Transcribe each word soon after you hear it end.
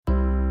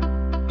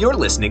You're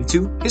listening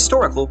to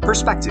Historical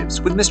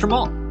Perspectives with Mr.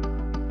 Malt.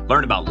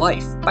 Learn about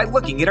life by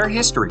looking at our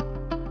history.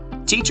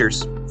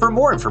 Teachers, for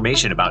more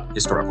information about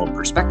historical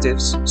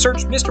perspectives,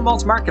 search Mr.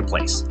 Malt's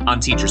Marketplace on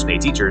Teachers Pay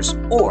Teachers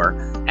or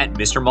at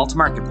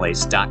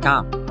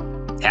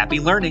mrmaltmarketplace.com. Happy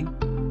learning!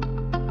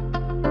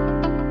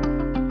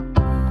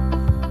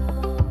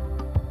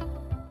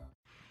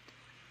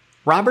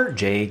 Robert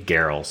J.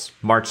 Garrels,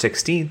 March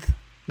 16th,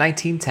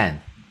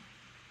 1910.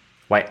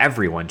 Why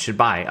everyone should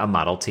buy a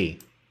Model T.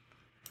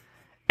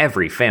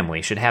 Every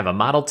family should have a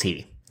Model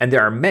T, and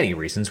there are many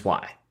reasons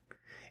why.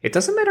 It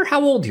doesn't matter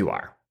how old you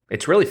are.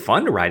 It's really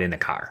fun to ride in a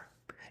car.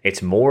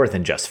 It's more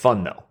than just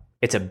fun, though.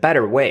 It's a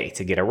better way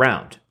to get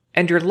around,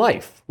 and your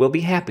life will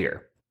be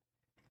happier.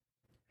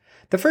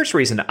 The first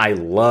reason I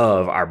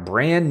love our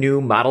brand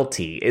new Model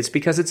T is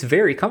because it's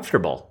very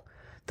comfortable.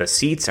 The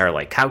seats are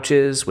like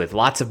couches with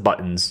lots of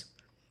buttons.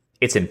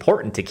 It's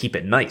important to keep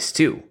it nice,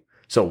 too.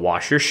 So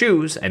wash your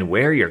shoes and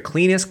wear your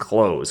cleanest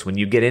clothes when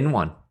you get in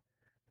one.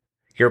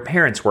 Your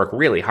parents work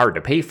really hard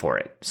to pay for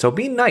it, so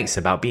be nice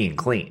about being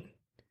clean.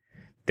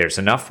 There's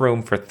enough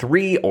room for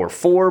 3 or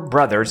 4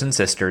 brothers and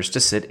sisters to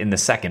sit in the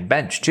second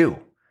bench, too.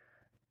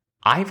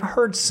 I've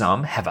heard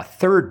some have a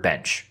third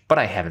bench, but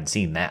I haven't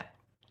seen that.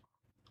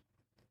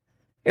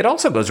 It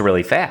also goes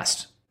really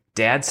fast.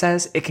 Dad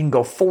says it can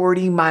go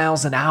 40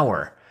 miles an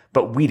hour,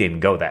 but we didn't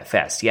go that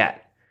fast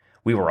yet.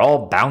 We were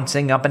all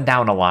bouncing up and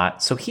down a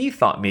lot, so he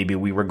thought maybe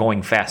we were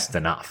going fast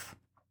enough.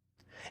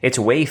 It's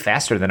way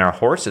faster than our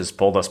horses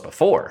pulled us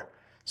before,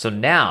 so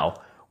now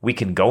we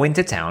can go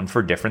into town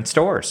for different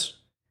stores.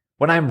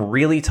 When I'm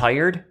really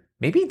tired,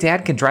 maybe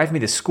Dad can drive me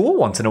to school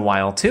once in a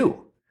while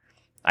too.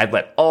 I'd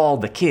let all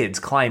the kids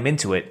climb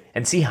into it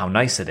and see how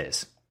nice it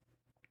is.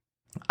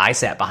 I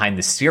sat behind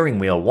the steering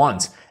wheel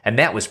once, and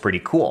that was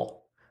pretty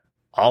cool.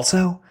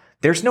 Also,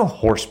 there's no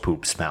horse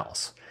poop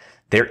smells.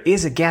 There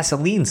is a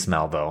gasoline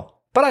smell though,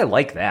 but I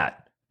like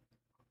that.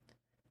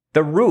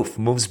 The roof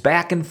moves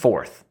back and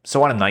forth,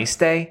 so on a nice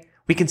day,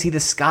 we can see the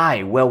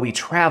sky while we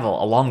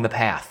travel along the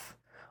path.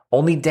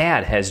 Only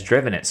Dad has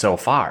driven it so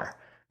far,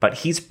 but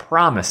he's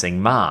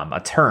promising Mom a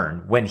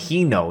turn when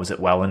he knows it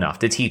well enough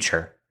to teach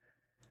her.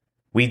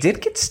 We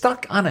did get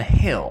stuck on a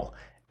hill,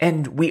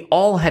 and we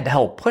all had to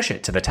help push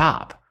it to the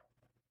top.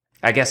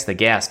 I guess the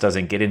gas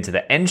doesn't get into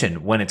the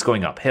engine when it's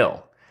going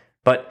uphill,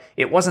 but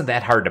it wasn't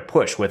that hard to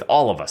push with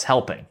all of us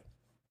helping.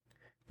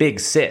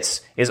 Big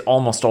Sis is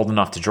almost old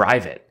enough to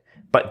drive it,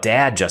 but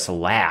Dad just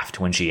laughed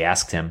when she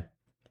asked him.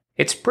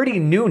 It's pretty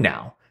new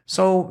now,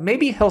 so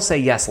maybe he'll say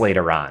yes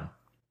later on.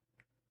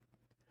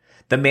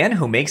 The man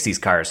who makes these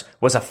cars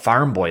was a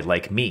farm boy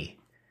like me.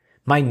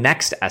 My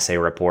next essay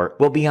report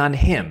will be on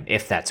him,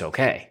 if that's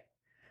okay.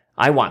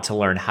 I want to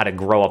learn how to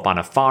grow up on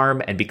a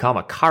farm and become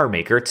a car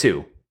maker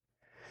too.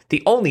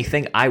 The only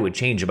thing I would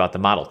change about the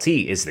Model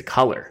T is the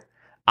color.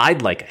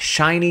 I'd like a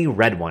shiny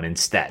red one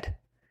instead.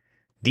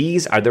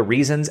 These are the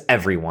reasons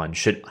everyone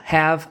should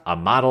have a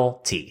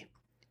Model T.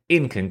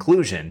 In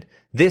conclusion,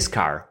 this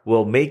car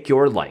will make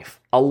your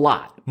life a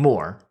lot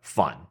more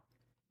fun.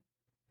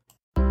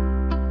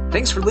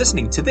 Thanks for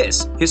listening to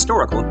this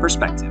Historical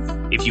Perspective.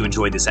 If you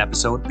enjoyed this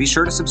episode, be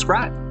sure to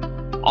subscribe.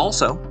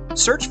 Also,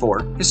 search for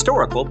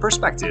Historical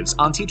Perspectives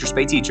on Teachers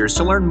Pay Teachers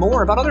to learn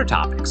more about other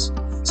topics,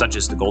 such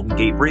as the Golden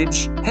Gate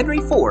Bridge, Henry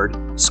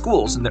Ford,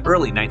 schools in the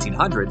early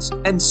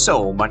 1900s, and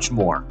so much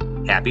more.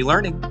 Happy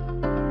learning!